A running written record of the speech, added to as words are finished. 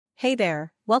Hey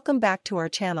there, welcome back to our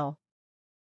channel.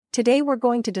 Today we're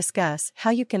going to discuss how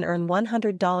you can earn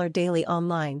 $100 daily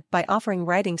online by offering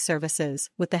writing services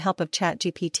with the help of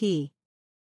ChatGPT.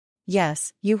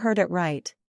 Yes, you heard it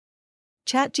right.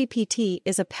 ChatGPT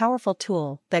is a powerful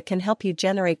tool that can help you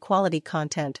generate quality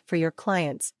content for your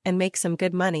clients and make some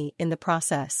good money in the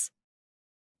process.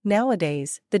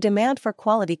 Nowadays, the demand for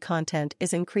quality content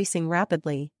is increasing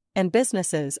rapidly, and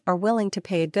businesses are willing to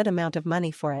pay a good amount of money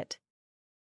for it.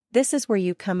 This is where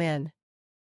you come in.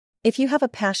 If you have a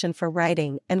passion for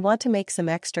writing and want to make some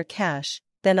extra cash,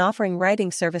 then offering writing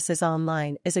services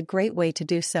online is a great way to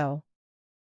do so.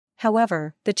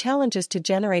 However, the challenge is to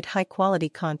generate high-quality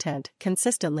content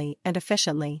consistently and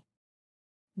efficiently.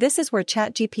 This is where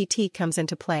ChatGPT comes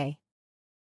into play.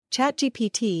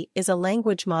 ChatGPT is a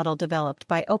language model developed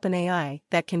by OpenAI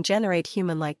that can generate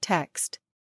human-like text.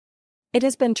 It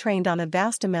has been trained on a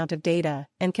vast amount of data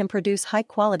and can produce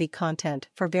high-quality content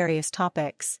for various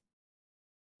topics.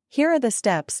 Here are the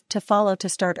steps to follow to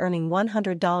start earning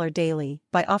 $100 daily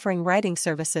by offering writing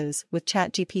services with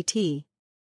ChatGPT.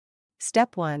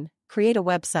 Step 1. Create a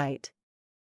website.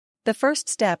 The first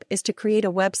step is to create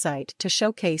a website to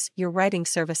showcase your writing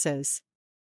services.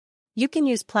 You can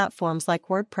use platforms like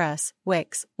WordPress,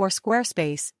 Wix, or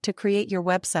Squarespace to create your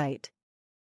website.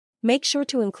 Make sure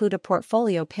to include a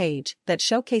portfolio page that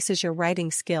showcases your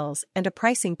writing skills and a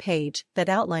pricing page that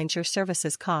outlines your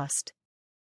services cost.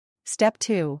 Step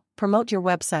 2. Promote your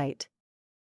website.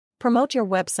 Promote your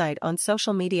website on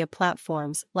social media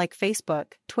platforms like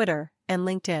Facebook, Twitter, and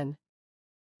LinkedIn.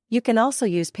 You can also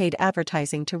use paid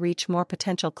advertising to reach more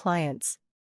potential clients.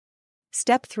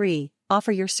 Step 3.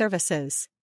 Offer your services.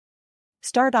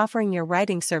 Start offering your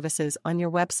writing services on your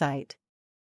website.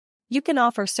 You can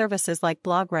offer services like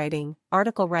blog writing,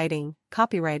 article writing,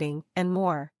 copywriting, and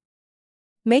more.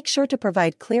 Make sure to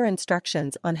provide clear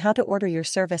instructions on how to order your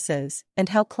services and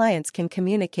how clients can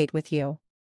communicate with you.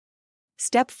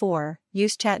 Step 4.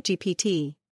 Use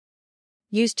ChatGPT.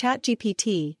 Use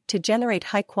ChatGPT to generate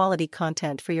high-quality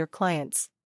content for your clients.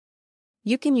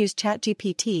 You can use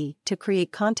ChatGPT to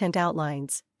create content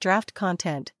outlines, draft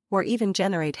content, or even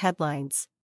generate headlines.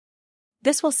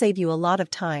 This will save you a lot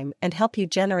of time and help you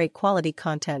generate quality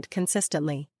content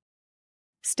consistently.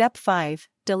 Step 5.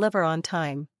 Deliver on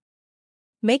time.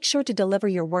 Make sure to deliver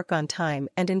your work on time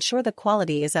and ensure the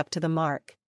quality is up to the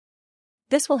mark.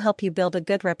 This will help you build a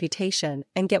good reputation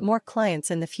and get more clients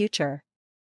in the future.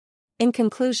 In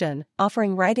conclusion,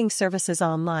 offering writing services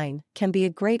online can be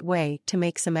a great way to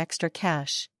make some extra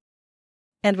cash.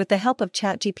 And with the help of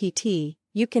ChatGPT,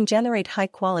 you can generate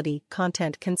high-quality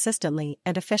content consistently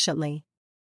and efficiently.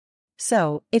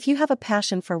 So, if you have a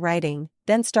passion for writing,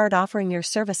 then start offering your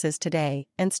services today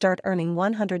and start earning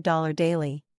 $100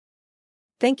 daily.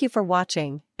 Thank you for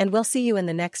watching, and we'll see you in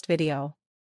the next video.